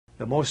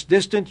The most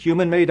distant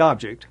human-made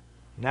object,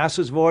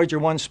 NASA's Voyager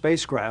 1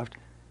 spacecraft,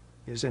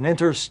 is in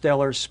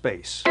interstellar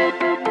space.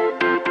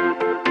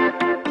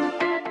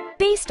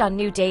 Based on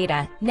new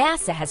data,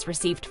 NASA has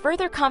received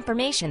further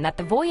confirmation that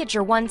the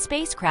Voyager 1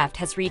 spacecraft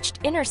has reached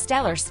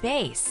interstellar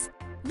space.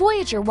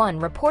 Voyager 1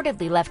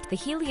 reportedly left the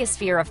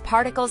heliosphere of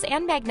particles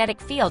and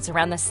magnetic fields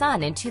around the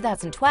Sun in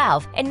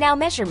 2012, and now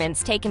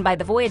measurements taken by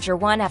the Voyager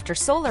 1 after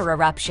solar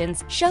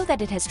eruptions show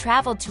that it has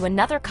traveled to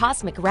another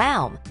cosmic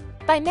realm.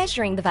 By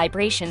measuring the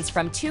vibrations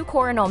from 2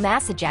 coronal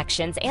mass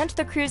ejections and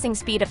the cruising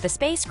speed of the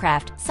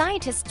spacecraft,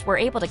 scientists were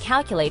able to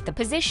calculate the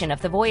position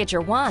of the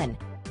Voyager 1.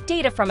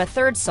 Data from a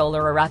 3rd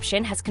solar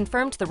eruption has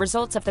confirmed the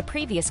results of the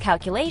previous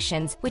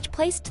calculations, which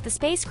placed the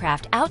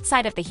spacecraft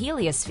outside of the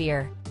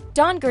heliosphere.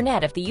 Don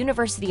Gurnett of the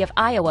University of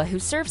Iowa, who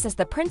serves as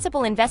the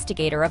principal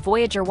investigator of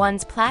Voyager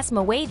 1's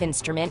plasma wave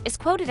instrument, is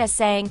quoted as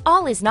saying,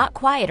 "All is not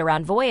quiet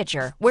around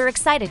Voyager. We're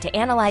excited to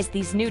analyze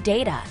these new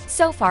data.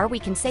 So far, we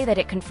can say that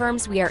it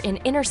confirms we are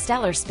in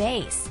interstellar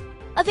space."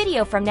 A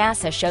video from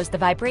NASA shows the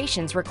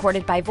vibrations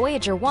recorded by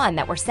Voyager 1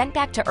 that were sent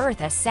back to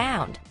Earth as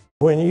sound.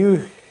 When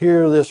you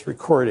hear this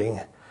recording,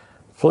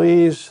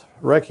 please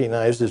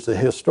recognize it's a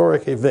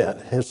historic event.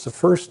 It's the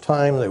first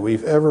time that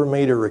we've ever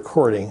made a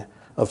recording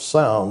of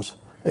sounds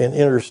in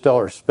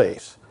interstellar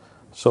space.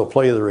 So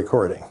play the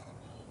recording.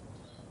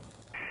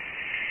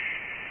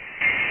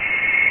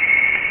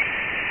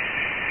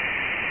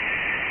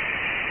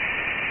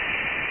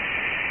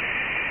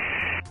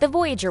 The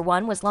Voyager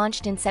 1 was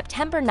launched in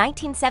September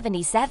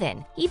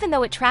 1977. Even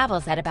though it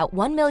travels at about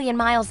 1 million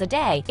miles a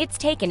day, it's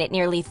taken it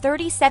nearly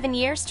 37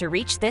 years to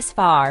reach this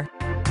far.